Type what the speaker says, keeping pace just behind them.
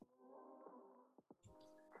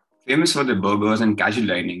Famous for their burgers and casual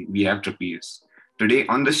dining, we have Trapeze. Today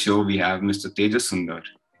on the show, we have Mr. Tejas Sundar.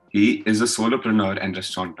 He is a solopreneur and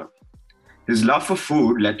restaurateur. His love for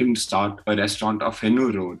food led him to start a restaurant off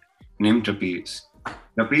Hennur Road named Trapeze.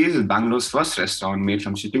 Trapeze is Bangalore's first restaurant made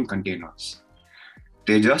from shipping containers.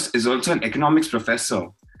 Tejas is also an economics professor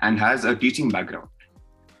and has a teaching background.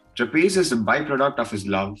 Trapeze is a byproduct of his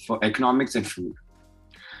love for economics and food.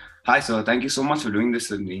 Hi, sir. Thank you so much for doing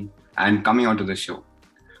this with me and coming onto the show.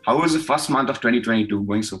 How was the first month of 2022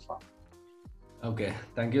 going so far? Okay,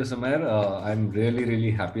 thank you, Samir. I'm really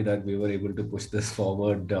happy that we were able to push this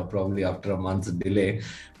forward probably after a month's delay.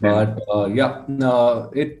 But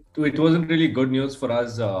it wasn't really good news for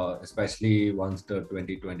us, especially once the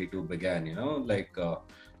 2022 began.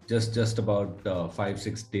 Just about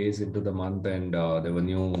 5-6 days into the month, and there were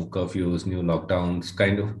new curfews, new lockdowns,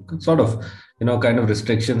 kind of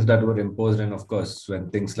restrictions that were imposed. And of course, when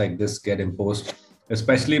things like this get imposed,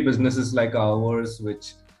 especially businesses like ours,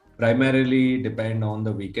 which primarily depend on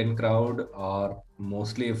the weekend crowd, are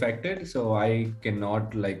mostly affected. So I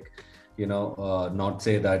cannot not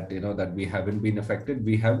say that that we haven't been affected.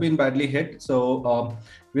 We have been badly hit. So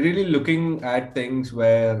we're really looking at things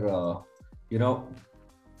where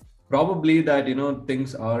probably that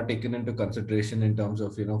things are taken into consideration in terms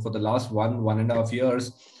of for the last 1.5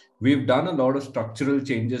 years we've done a lot of structural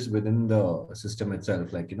changes within the system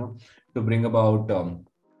itself, to bring about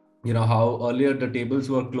how earlier the tables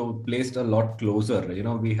were placed a lot closer.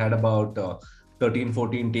 We had about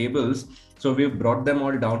 13-14 tables, so we've brought them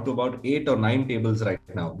all down to about 8 or 9 tables right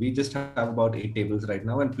now. We just have about 8 tables right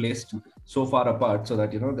now and placed so far apart so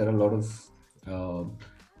that there are a lot of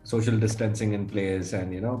social distancing in place,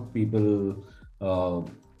 and people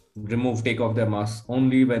take off their masks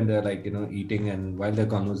only when they're eating, and while they're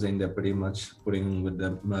conversing they're pretty much putting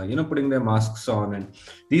their masks on. And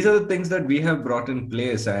these are the things that we have brought in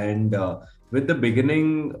place. And with the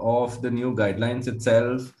beginning of the new guidelines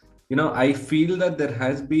itself, I feel that there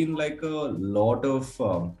has been like a lot of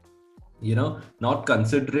not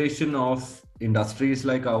consideration of industries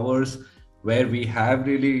like ours, where we have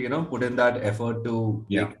really put in that effort to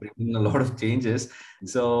bring in a lot of changes.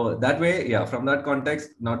 So that way, from that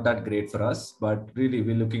context, not that great for us, but really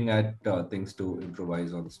we're looking at things to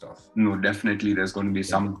improvise on stuff. No, definitely there's going to be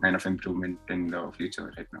some kind of improvement in the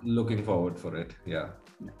future right now. Looking forward for it.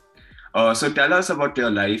 So tell us about your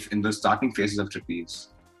life in the starting phases of Trapeze,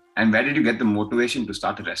 and where did you get the motivation to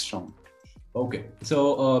start a restaurant? Okay,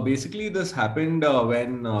 so basically this happened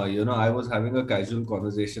when I was having a casual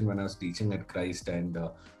conversation when I was teaching at Christ, and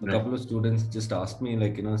a couple of students just asked me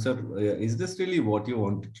sir, is this really what you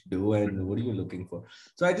wanted to do, and what are you looking for?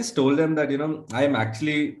 So I just told them that I am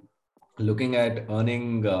actually looking at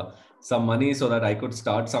earning some money so that I could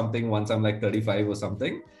start something once I'm like 35 or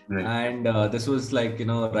something. Right. And this was right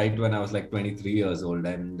when I was like 23 years old.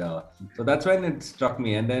 And so that's when it struck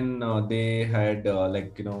me. And then they had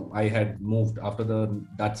I had moved after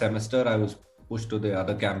that semester. I was pushed to the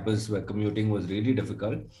other campus where commuting was really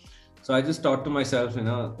difficult. So I just thought to myself,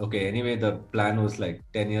 okay, anyway, the plan was like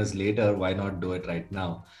 10 years later, why not do it right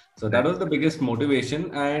now? So that was the biggest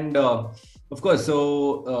motivation. And of course,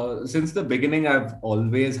 so since the beginning, I've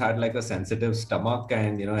always had like a sensitive stomach,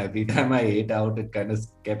 and every time I ate out, it kind of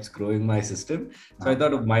kept screwing my system. So I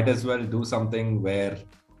thought I might as well do something where,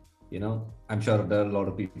 I'm sure there are a lot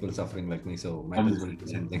of people suffering like me, so might as well do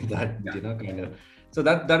something that kind of. So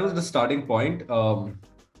that was the starting point.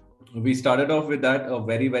 We started off with that, a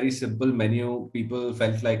very simple menu. People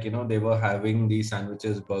felt like they were having these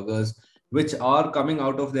sandwiches, burgers, which are coming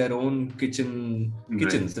out of their own kitchens.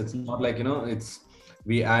 It's not like it's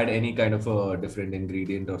we add any kind of a different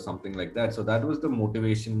ingredient or something like that. So that was the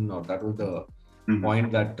motivation, or that was the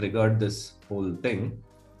point that triggered this whole thing.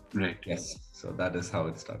 Right. Yes. So that is how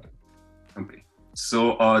it started. Okay.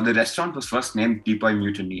 So the restaurant was first named Teapot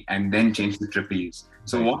Mutiny and then changed to Trapeze.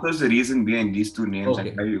 So what was the reason behind these two names,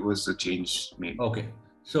 and why was the change made? Okay.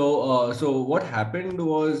 So what happened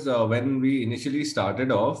was, when we initially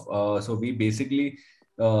started off, so we basically,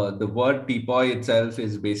 the word teapot itself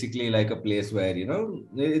is basically like a place where,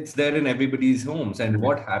 it's there in everybody's homes. And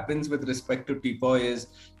what happens with respect to teapot is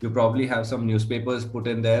you probably have some newspapers put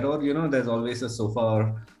in there, or, there's always a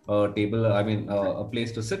sofa or table, a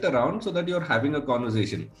place to sit around so that you're having a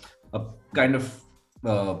conversation, a kind of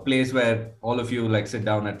place where all of you sit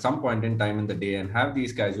down at some point in time in the day and have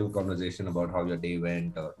these casual conversation about how your day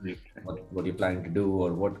went, or what you're planning to do,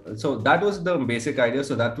 or what. So that was the basic idea.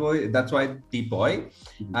 So that's why Teapot.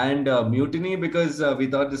 And Mutiny, because we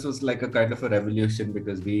thought this was like a kind of a revolution,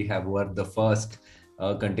 because we were the first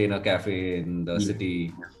container cafe in the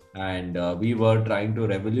city. and we were trying to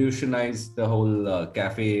revolutionize the whole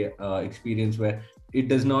cafe experience, where it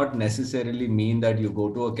does not necessarily mean that you go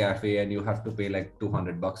to a cafe and you have to pay like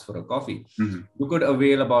 $200 for a coffee. Mm-hmm. You could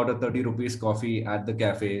avail about a 30 rupees coffee at the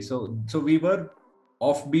cafe. So we were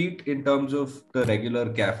offbeat in terms of the regular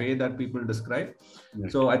cafe that people describe.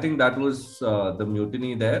 Right. So I think that was the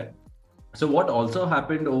mutiny there. So what also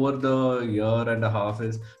happened over the year and a half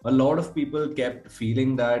is a lot of people kept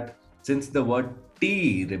feeling that since the word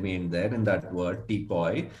tea remained there in that word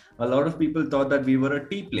teapoy, a lot of people thought that we were a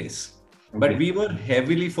tea place. But Okay. we were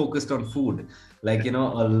heavily focused on food. Like, a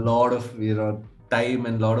lot of, time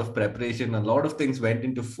and a lot of preparation, a lot of things went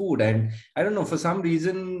into food. And I don't know, for some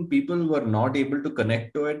reason, people were not able to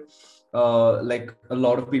connect to it. Like a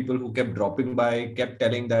lot of people who kept dropping by kept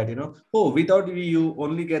telling that, oh, we thought you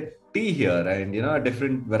only get tea here, and a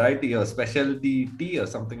different variety or specialty tea or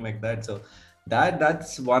something like that. So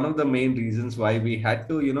that's one of the main reasons why we had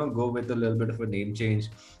to go with a little bit of a name change.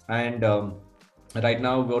 And right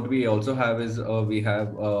now what we also have is we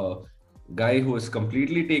have a guy who has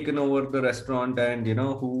completely taken over the restaurant, and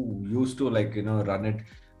who used to run it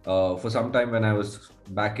for some time when I was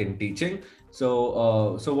back in teaching.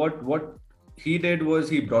 So what he did was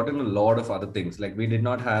he brought in a lot of other things. Like, we did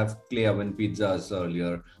not have clay oven pizzas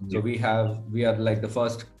earlier. So we are like the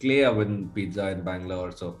first clay oven pizza in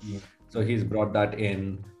Bangalore. So he's brought that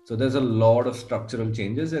in. So there's a lot of structural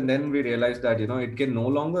changes. And then we realized that it can no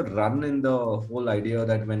longer run in the whole idea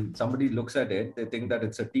that when somebody looks at it, they think that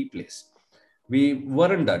it's a tea place. We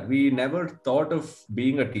weren't that. We never thought of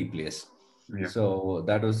being a tea place. Yeah. So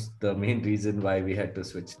that was the main reason why we had to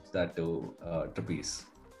switch that to Trapeze.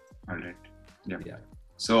 All right. Yeah. Yeah.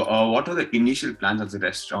 So what are the initial plans of the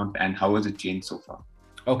restaurant, and how has it changed so far?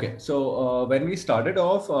 Okay, so when we started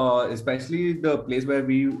off, especially the place where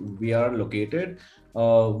we are located,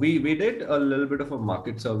 we did a little bit of a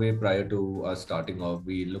market survey prior to us starting off.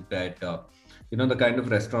 We looked at the kind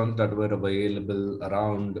of restaurants that were available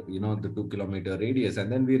around the 2 kilometer radius,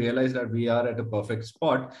 and then we realized that we are at a perfect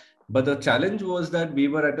spot. But the challenge was that we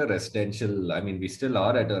were at a residential. I mean, we still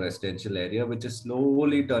are at a residential area, which is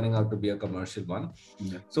slowly turning out to be a commercial one.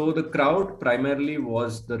 Yeah. So the crowd primarily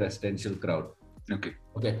was the residential crowd.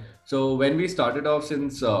 Okay. So when we started off,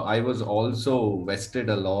 since I was also vested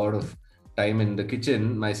a lot of time in the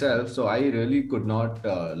kitchen myself, so I really could not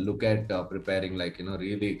look at preparing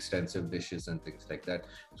really extensive dishes and things like that.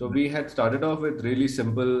 So we had started off with really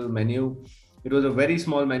simple menu. It was a very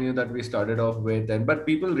small menu that we started off with, but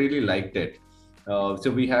people really liked it.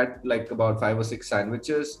 So we had like about 5 or 6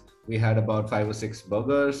 sandwiches. We had about 5 or 6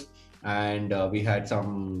 burgers, and we had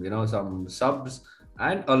some subs,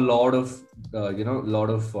 and a lot of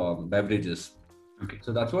beverages. Okay.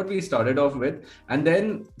 So that's what we started off with. And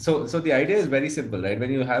then so the idea is very simple, right?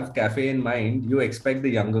 When you have cafe in mind, you expect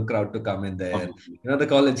the younger crowd to come in there. Obviously. The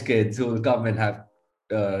college kids who will come and have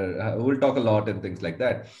who will talk a lot and things like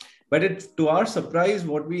that. But it's, to our surprise,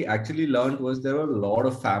 what we actually learned was there were a lot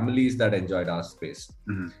of families that enjoyed our space.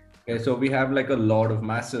 Mm-hmm. Okay, so we have like a lot of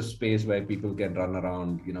massive space where people can run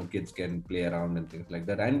around, kids can play around and things like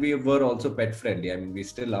that. And we were also pet friendly. I mean, we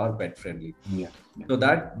still are pet friendly. Yeah. So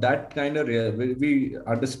that kind of we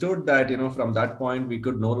understood that from that point we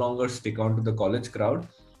could no longer stick on to the college crowd.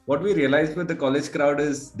 What we realized with the college crowd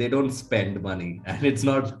is they don't spend money, and it's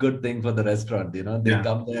not a good thing for the restaurant. They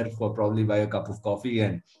come there for probably buy a cup of coffee,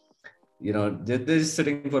 and they're just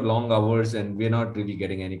sitting for long hours, and we're not really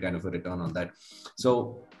getting any kind of a return on that.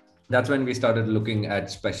 So that's when we started looking at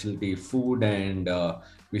specialty food, and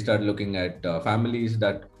we started looking at families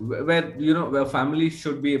where families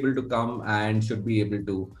should be able to come and should be able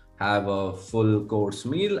to have a full course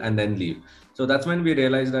meal and then leave. So that's when we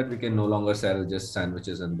realized that we can no longer sell just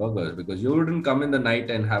sandwiches and burgers, because you wouldn't come in the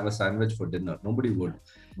night and have a sandwich for dinner. Nobody would.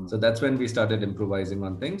 So that's when we started improvising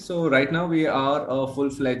on things. So right now we are a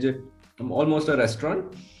full-fledged, almost a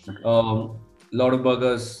restaurant. Lot of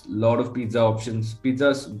burgers, lot of pizza options.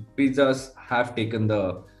 Pizzas have taken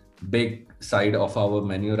the big side of our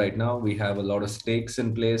menu right now. We have a lot of steaks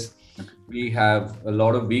in place. We have a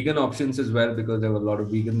lot of vegan options as well, because there were a lot of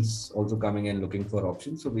vegans also coming in looking for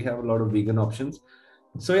options. So we have a lot of vegan options.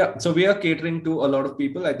 So yeah, so we are catering to a lot of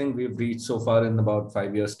people. I think we've reached so far in about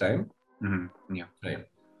 5 years' time. Mm-hmm. Yeah. Right.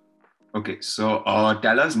 Okay, so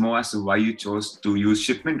tell us more as to why you chose to use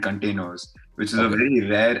shipment containers, which is a very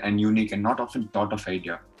rare and unique and not often thought of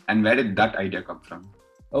idea. And where did that idea come from?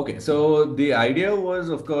 Okay, so the idea was,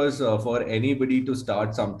 of course, for anybody to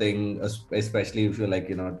start something, especially if you're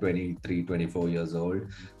 23, 24 years old.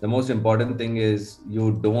 The most important thing is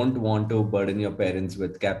you don't want to burden your parents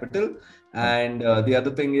with capital. And the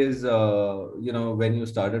other thing is, when you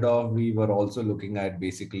started off, we were also looking at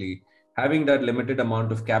basically having that limited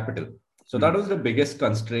amount of capital. So that was the biggest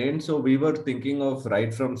constraint. So we were thinking of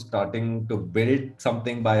right from starting to build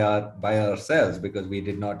something by ourselves, because we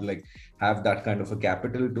did not like have that kind of a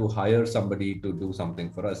capital to hire somebody to do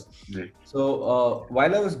something for us. Right. So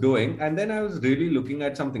while I was doing, and then I was really looking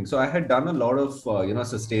at something. So I had done a lot of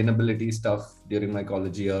sustainability stuff during my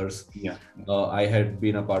college years. Yeah. I had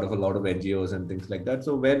been a part of a lot of NGOs and things like that.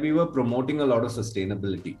 So where we were promoting a lot of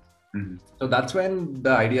sustainability. So that's when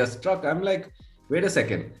the idea struck. I'm like, wait a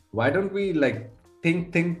second, why don't we like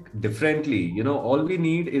think differently? All we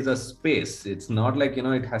need is a space. It's not like,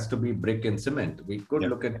 it has to be brick and cement. We could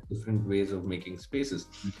look at different ways of making spaces.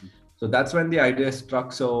 So that's when the idea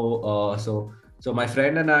struck. So my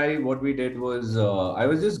friend and I, what we did was, I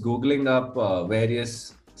was just Googling up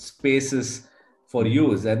various spaces for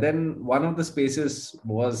use, and then one of the spaces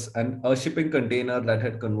was a shipping container that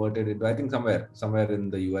had converted into, I think, somewhere in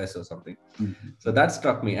the US or something. So that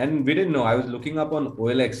struck me, and we didn't know. I was looking up on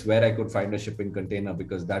OLX where I could find a shipping container,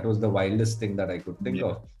 because that was the wildest thing that I could think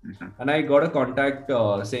of. And I got a contact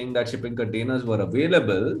saying that shipping containers were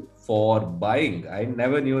available for buying. I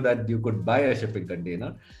never knew that you could buy a shipping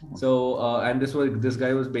container. So and this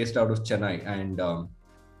guy was based out of Chennai, and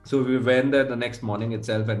so we went there the next morning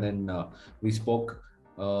itself, and then we spoke,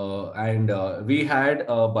 and we had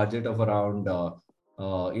a budget of around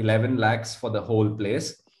 11 lakhs for the whole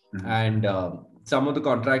place. And some of the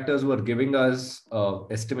contractors were giving us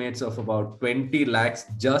estimates of about 20 lakhs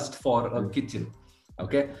just for a kitchen.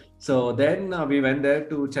 Okay, so then we went there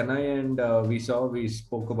to Chennai, and we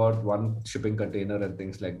spoke about one shipping container and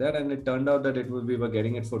things like that, and it turned out that we were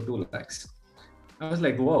getting it for 2 lakhs. I was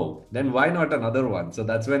like, whoa, then why not another one? So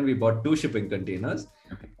that's when we bought 2 shipping containers.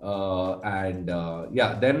 Then I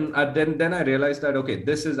realized that, okay,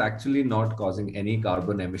 this is actually not causing any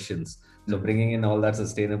carbon emissions. So bringing in all that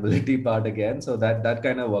sustainability part again. So that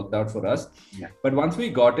kind of worked out for us. But once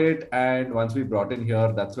we got it and once we brought in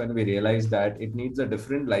here, that's when we realized that it needs a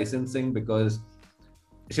different licensing, because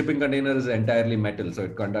shipping container is entirely metal, so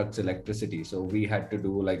it conducts electricity. So we had to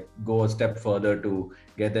go a step further to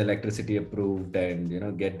get the electricity approved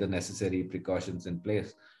and get the necessary precautions in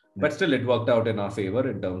place. But still, it worked out in our favor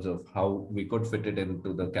in terms of how we could fit it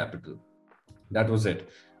into the capital. That was it.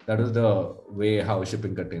 That was the way how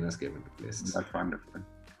shipping containers came into place. That's wonderful.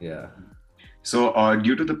 Yeah. So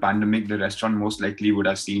due to the pandemic, the restaurant most likely would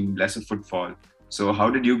have seen lesser footfall. So how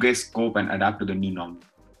did you guys cope and adapt to the new normal?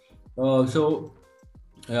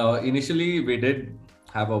 Initially we did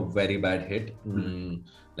have a very bad hit.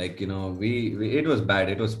 It was bad.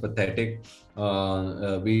 It was pathetic.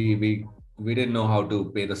 We didn't know how to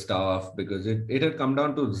pay the staff, because it had come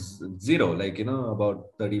down to zero,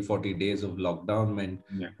 about 30-40 days of lockdown meant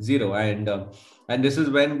zero. And this is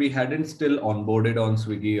when we hadn't still onboarded on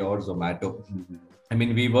Swiggy or Zomato. I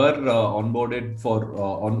mean, we were onboarded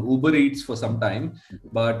on Uber Eats for some time,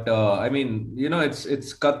 but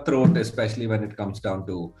it's cutthroat, especially when it comes down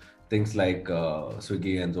to things like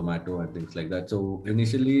Swiggy and Zomato and things like that. So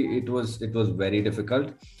initially, it was very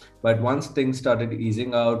difficult, but once things started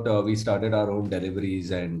easing out, we started our own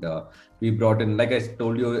deliveries, and we brought in, like I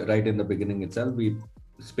told you right in the beginning itself, we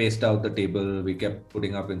spaced out the table. We kept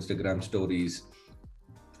putting up Instagram stories.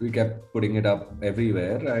 We kept putting it up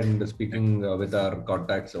everywhere, and speaking with our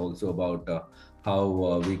contacts also about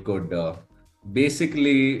how we could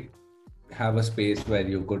basically have a space where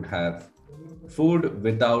you could have food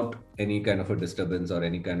without any kind of a disturbance or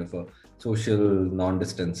any kind of a social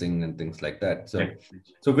non-distancing and things like that.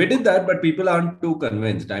 So we did that, but people aren't too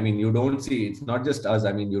convinced. I mean, you don't see, it's not just us.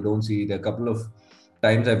 I mean, you don't see, there are a couple of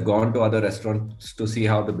times I've gone to other restaurants to see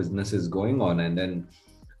how the business is going on, and then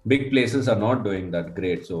big places are not doing that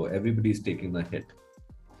great, so everybody's taking a hit.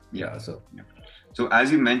 So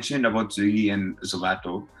as you mentioned about Swiggy and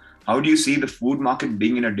Zomato, how do you see the food market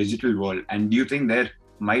being in a digital world, and do you think there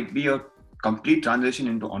might be a complete transition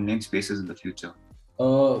into online spaces in the future?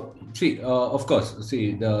 Of course,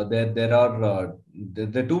 there are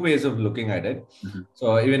two ways of looking at it.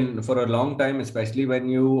 So even for a long time, especially when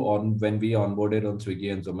we onboarded on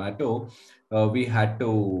Swiggy and Zomato, we had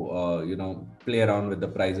to play around with the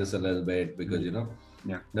prices a little bit, because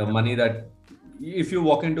the money that, if you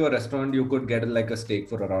walk into a restaurant, you could get like a steak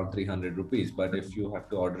for around 300 rupees, but if you have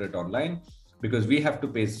to order it online, because we have to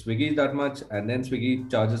pay Swiggy that much, and then Swiggy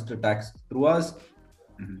charges the tax through us,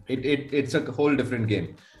 it's a whole different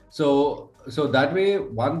game. So that way,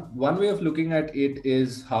 one way of looking at it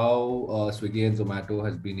is how Swiggy and Zomato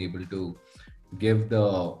has been able to give the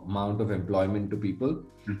amount of employment to people.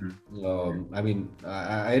 I mean,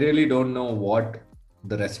 I really don't know what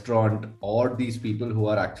the restaurant or these people who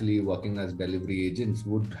are actually working as delivery agents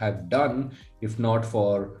would have done if not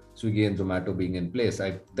for Swiggy and Zomato being in place.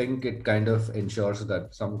 I think it kind of ensures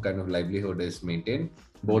that some kind of livelihood is maintained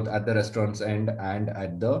both at the restaurants end and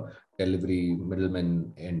at the delivery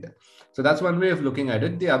middleman end. So that's one way of looking at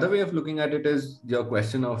it. The other way of looking at it is your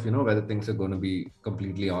question of, whether things are going to be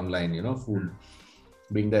completely online, food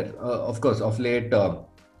being there. Of course, of late,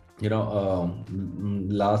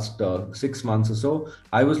 last 6 months or so,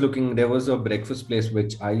 I was looking, there was a breakfast place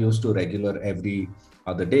which I used to regular every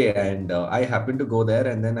other day. And I happened to go there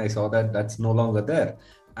and then I saw that that's no longer there.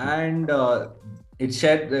 And it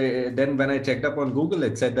said, then when I checked up on Google,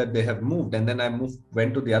 it said that they have moved. And then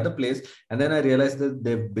went to the other place. And then I realized that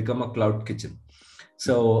they've become a cloud kitchen.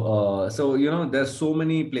 So there's so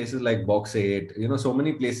many places like Box 8, so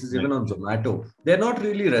many places even on Zomato. They're not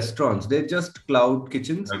really restaurants. They're just cloud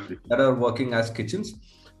kitchens that are working as kitchens,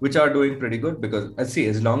 which are doing pretty good because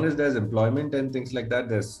as long as there's employment and things like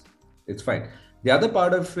that, it's fine. The other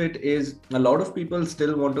part of it is a lot of people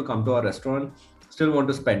still want to come to our restaurant, still want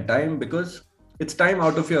to spend time because it's time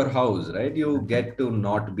out of your house, right? You get to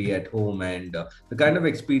not be at home, and the kind of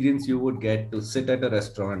experience you would get to sit at a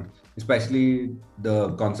restaurant, especially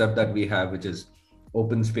the concept that we have, which is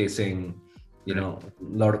open spacing, a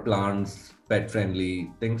lot of plants, pet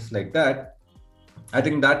friendly, things like that. I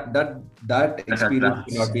think that experience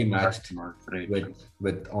cannot be matched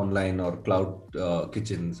with online or cloud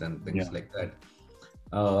kitchens and things like that.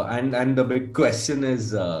 And the big question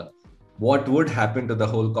is, what would happen to the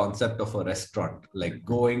whole concept of a restaurant, like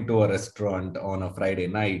going to a restaurant on a Friday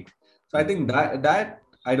night? So I think that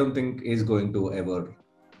I don't think is going to ever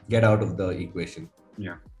get out of the equation.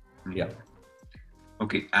 Yeah.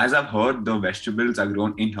 Okay. As I've heard, the vegetables are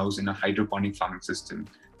grown in-house in a hydroponic farming system.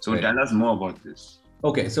 So tell us more about this.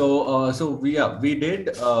 Okay, so we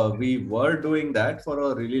were doing that for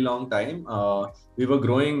a really long time. We were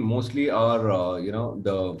growing mostly our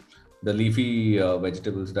the leafy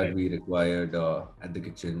vegetables that we required at the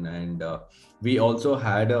kitchen, and we also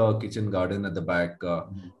had a kitchen garden at the back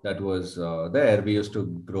that was there. We used to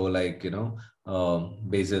grow like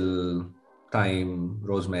basil, thyme,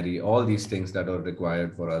 rosemary, all these things that are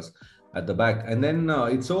required for us at the back. And then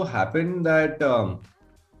it so happened that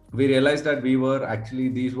we realized that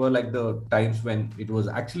these were like the times when it was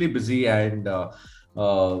actually busy, and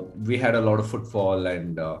we had a lot of footfall,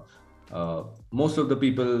 and most of the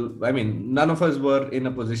people, none of us were in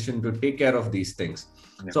a position to take care of these things.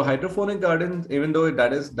 So hydroponic gardens, even though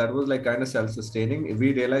that was like kind of self-sustaining,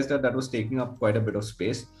 we realized that was taking up quite a bit of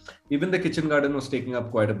space. Even the kitchen garden was taking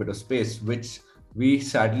up quite a bit of space, which we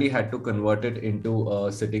sadly had to convert it into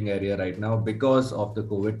a sitting area right now because of the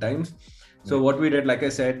COVID times. So what we did, like I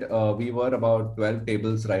said, we were about 12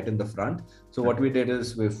 tables right in the front. So what we did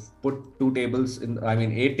is we've put 8 tables in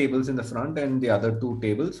the front, and the other 2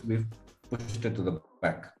 tables we've pushed it to the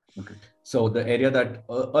back. Okay. So the area that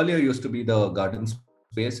earlier used to be the garden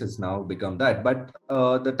space has now become that. But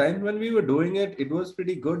the time when we were doing it, it was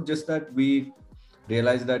pretty good. Just that we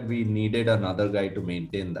realized that we needed another guy to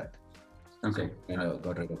maintain that. Okay. So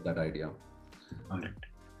got rid of that idea. All right.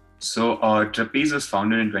 So Trapeze was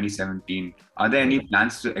founded in 2017. Are there any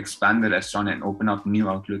plans to expand the restaurant and open up new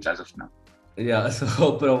outlets as of now? Yeah,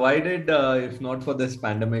 so provided, if not for this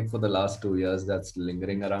pandemic for the last 2 years that's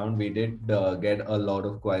lingering around, we did get a lot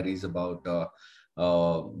of queries about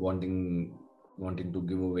wanting to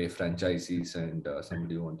give away franchisees and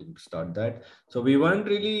somebody wanting to start that. So we weren't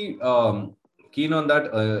really keen on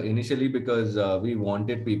that initially because we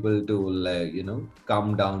wanted people to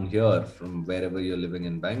come down here from wherever you're living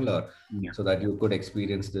in Bangalore, so that you could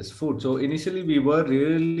experience this food. So initially we were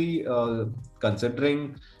really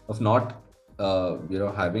considering of not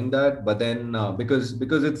having that, but then because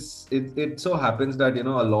it so happens that a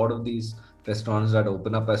lot of these restaurants that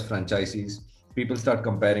open up as franchisees, people start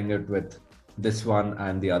comparing it with this one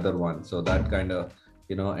and the other one, so that kind of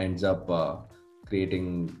ends up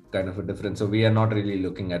creating kind of a difference. So we are not really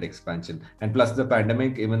looking at expansion. And plus the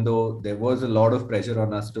pandemic, even though there was a lot of pressure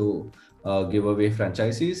on us to give away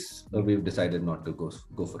franchisees, we've decided not to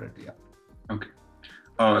go for it. Yeah. Okay.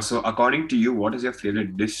 So according to you, what is your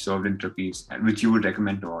favorite dish served in Trapeze, which you would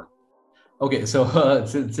recommend to all? Okay, so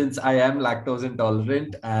since I am lactose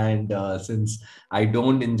intolerant, and since I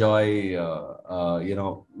don't enjoy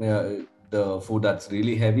the food that's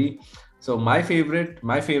really heavy, so my favorite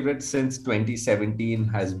since 2017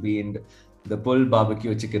 has been the pulled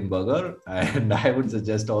barbecue chicken burger, and I would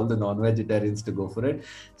suggest all the non-vegetarians to go for it.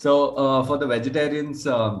 So for the vegetarians,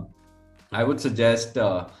 I would suggest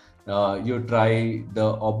you try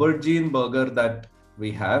the aubergine burger that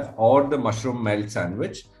we have, or the mushroom melt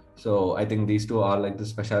sandwich, So I think these two are like the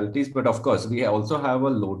specialties. But of course, we also have a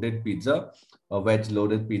loaded pizza, a veg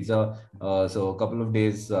loaded pizza. So a couple of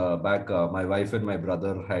days back, my wife and my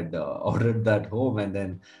brother had ordered that home, and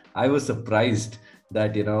then I was surprised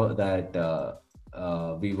that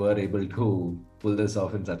we were able to pull this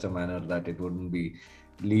off in such a manner that it wouldn't be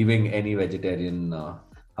leaving any vegetarian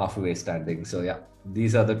halfway standing. So yeah,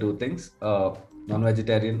 these are the two things.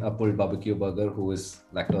 Non-vegetarian, a pulled barbecue burger who is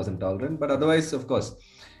lactose intolerant, but otherwise, of course,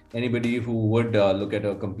 anybody who would look at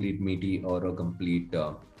a complete meaty or a complete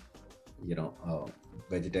you know uh,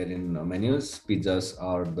 vegetarian menus, pizzas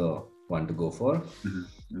are the one to go for.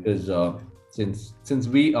 Because since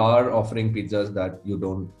we are offering pizzas that you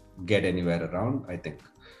don't get anywhere around, I think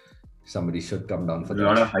somebody should come down for A that.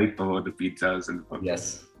 lot of hype about the pizzas and the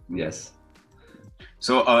burgers. Yes.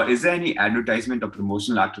 So is there any advertisement or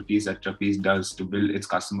promotional activities that Trapeze does to build its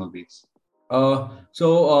customer base?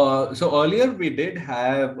 So earlier we did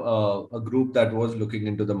have a group that was looking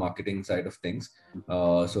into the marketing side of things.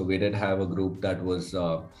 So we did have a group that was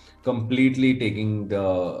completely taking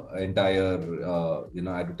the entire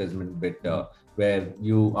advertisement bit, where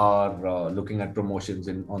you are looking at promotions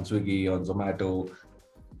on Swiggy, on Zomato,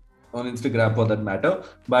 on Instagram for that matter.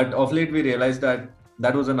 But of late we realized that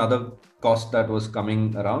that was another cost that was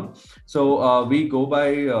coming around. So we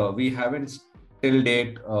haven't till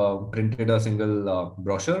date printed a single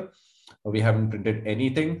brochure. We haven't printed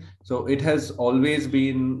anything. So it has always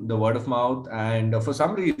been the word of mouth. And for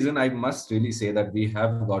some reason, I must really say that we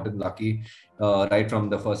have gotten lucky right from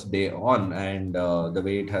the first day on. And the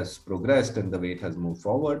way it has progressed and the way it has moved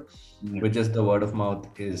forward, which is the word of mouth,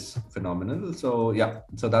 is phenomenal. So yeah,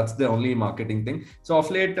 so that's the only marketing thing. So of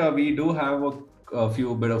late, we do have a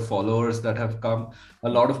few bit of followers that have come. A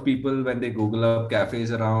lot of people, when they Google up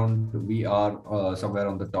cafes around, we are somewhere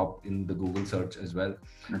on the top in the Google search as well.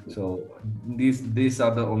 So these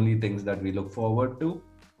are the only things that we look forward to.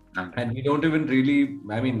 And we don't even really,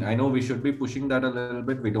 I mean, I know we should be pushing that a little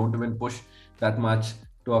bit. We don't even push that much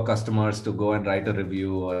to our customers to go and write a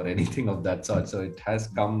review or anything of that sort. So it has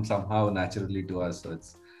come somehow naturally to us. So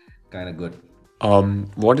it's kind of good.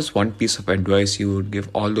 What is one piece of advice you would give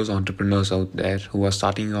all those entrepreneurs out there who are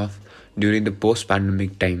starting off during the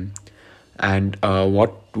post-pandemic time? And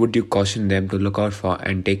what would you caution them to look out for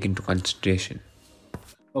and take into consideration?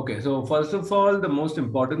 Okay, so first of all, the most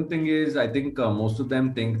important thing is, I think most of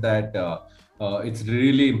them think that it's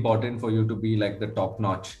really important for you to be like the top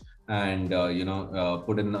notch and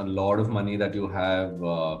put in a lot of money that you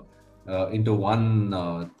have into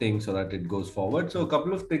one thing so that it goes forward. So a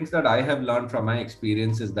couple of things that I have learned from my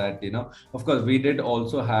experience is that, of course, we did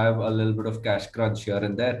also have a little bit of cash crunch here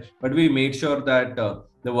and there, but we made sure that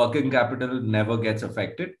the working capital never gets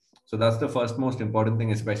affected. So that's the first most important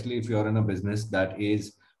thing, especially if you're in a business that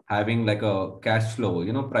is having like a cash flow,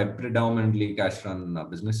 predominantly cash run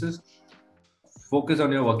businesses. Focus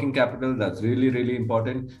on your working capital. That's really, really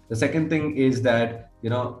important. The second thing is that,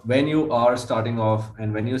 when you are starting off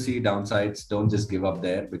and when you see downsides, don't just give up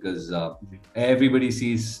there, because everybody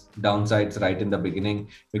sees downsides right in the beginning,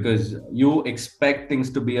 because you expect things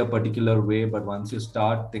to be a particular way, but once you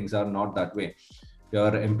start, things are not that way.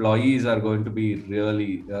 Your employees are going to be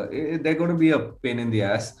really, they're going to be a pain in the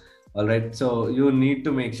ass. All right. So you need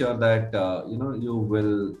to make sure that, you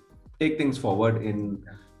will take things forward in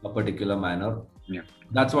a particular manner. Yeah.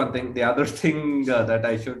 That's one thing. The other thing that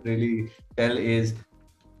I should really tell is,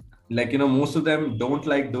 like, most of them don't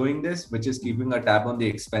like doing this, which is keeping a tab on the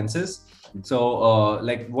expenses. So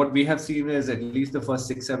like what we have seen is, at least the first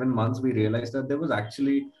 6-7 months, we realized that there was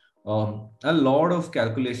actually a lot of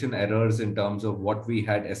calculation errors in terms of what we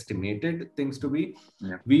had estimated things to be.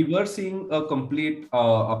 Yeah. We were seeing a complete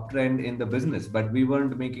uptrend in the business, but we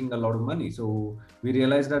weren't making a lot of money. So we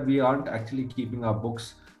realized that we aren't actually keeping our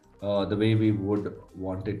books the way we would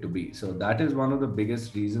want it to be. So that is one of the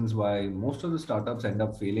biggest reasons why most of the startups end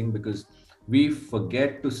up failing, because we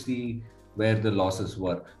forget to see where the losses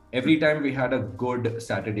were. Every time we had a good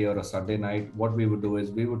Saturday or a Sunday night, what we would do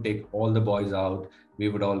is we would take all the boys out, we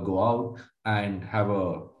would all go out and have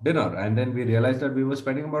a dinner. And then we realized that we were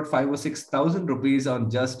spending about 5 or 6 thousand rupees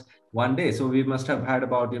on just one day. So we must have had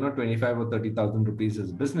about 25 or 30,000 rupees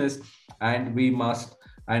as business, and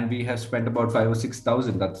we have spent about 5 or 6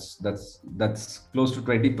 thousand. That's close to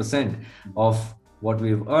 20% of what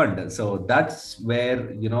we've earned. So that's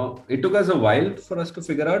where, it took us a while for us to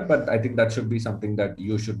figure out, but I think that should be something that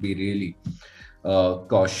you should be really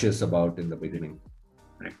cautious about in the beginning.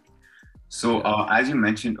 Right. So as you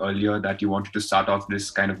mentioned earlier that you wanted to start off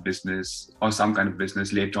this kind of business or some kind of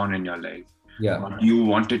business later on in your life. Yeah.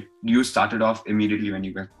 You started off immediately when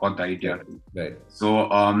you got the idea. Right. So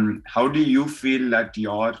how do you feel that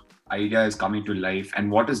your idea is coming to life,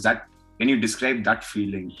 and what is that? Can you describe that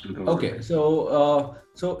feeling to the world? Okay,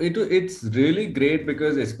 so it's really great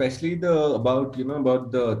because especially about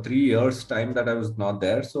the 3 years time that I was not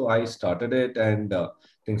there. So I started it and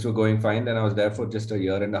things were going fine. Then I was there for just a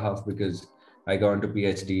year and a half because I got into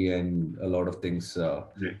PhD and a lot of things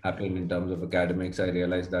happened in terms of academics. I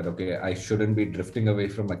realized that okay, I shouldn't be drifting away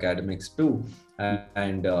from academics too,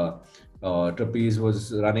 and Trapeze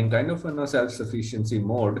was running kind of in a self-sufficiency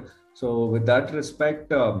mode. So with that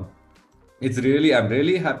respect. I'm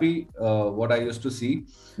really happy what I used to see,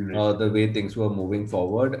 the way things were moving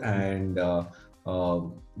forward, and uh,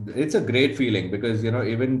 it's a great feeling because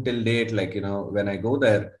even till date, like when I go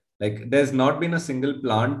there, like there's not been a single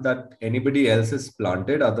plant that anybody else has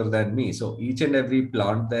planted other than me. So each and every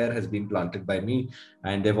plant there has been planted by me,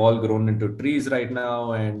 and they've all grown into trees right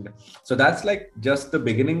now, and so that's like just the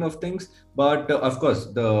beginning of things. But of course,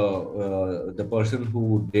 the person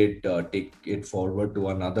who did take it forward to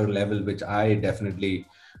another level, which I definitely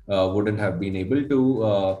wouldn't have been able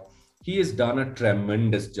to, he has done a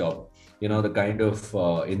tremendous job. The kind of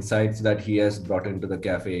insights that he has brought into the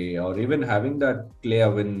cafe, or even having that clay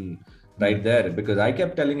oven right there, because I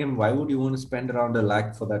kept telling him, why would you want to spend around 1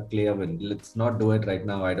 lakh for that clay oven? Let's not do it right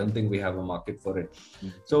now. I don't think we have a market for it.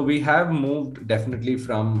 So we have moved definitely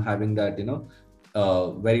from having that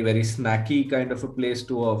very very snacky kind of a place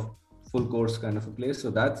to a full course kind of a place.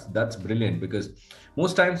 So that's brilliant, because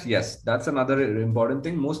most times, yes, that's another important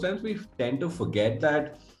thing. Most times we tend to forget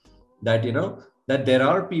that there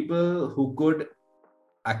are people who could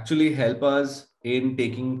actually help us in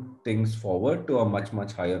taking things forward to a much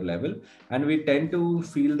much higher level, and we tend to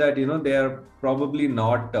feel that they are probably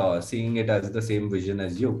not seeing it as the same vision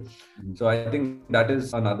as you. So I think that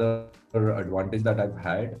is another advantage that I've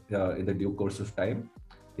had in the due course of time.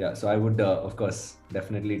 Yeah, so I would of course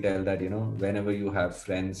definitely tell that whenever you have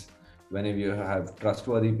friends, whenever you have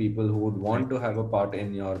trustworthy people who would want to have a part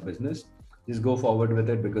in your business, just go forward with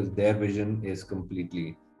it, because their vision is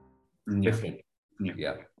completely different.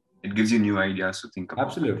 Yeah. It gives you new ideas to think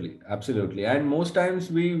about. Absolutely. And most times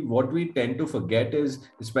what we tend to forget is,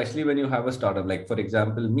 especially when you have a startup, like for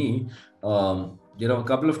example me, a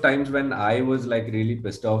couple of times when I was like really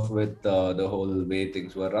pissed off with the whole way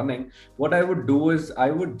things were running, what I would do is I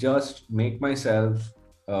would just make myself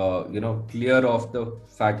clear of the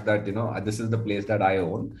fact that this is the place that I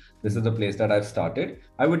own, this is the place that I've started.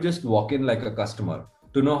 I would just walk in like a customer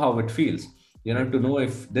to know how it feels, to know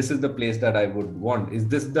if this is the place that I would want. Is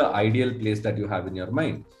this the ideal place that you have in your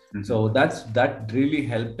mind? So that really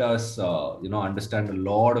helped us understand a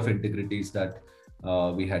lot of integrities that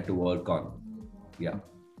we had to work on. Yeah.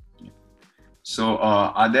 So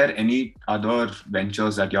are there any other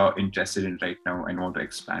ventures that you're interested in right now and want to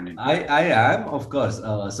expand in? I am, of course.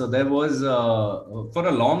 So there was for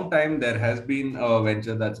a long time there has been a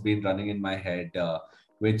venture that's been running in my head,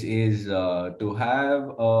 which is to have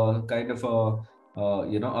a kind of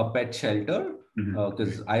a pet shelter,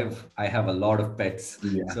 because I have a lot of pets.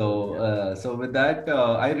 So with that,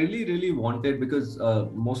 I really wanted, because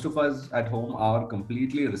most of us at home are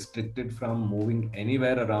completely restricted from moving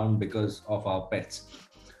anywhere around because of our pets.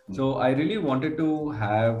 So I really wanted to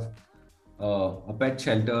have a pet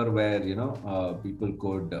shelter where people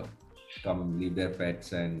could come leave their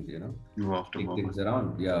pets and take things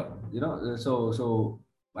around. Yeah, so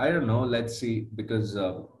I don't know, let's see, because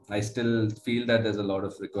I still feel that there's a lot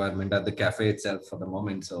of requirement at the cafe itself for the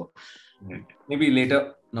moment. So maybe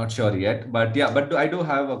later, not sure yet, but yeah, but I do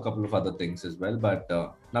have a couple of other things as well, but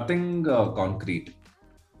nothing concrete.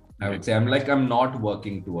 I would say I'm not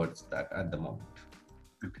working towards that at the moment.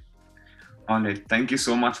 All right. Thank you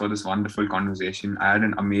so much for this wonderful conversation. I had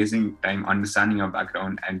an amazing time understanding your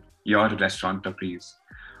background and your restaurant Trapeze.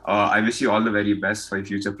 I wish you all the very best for your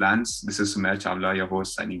future plans. This is Sumer Chawla, your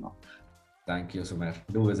host, signing off. Thank you, Sumer.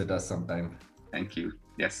 Do visit us sometime. Thank you.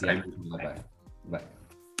 Yes. Yeah. Bye.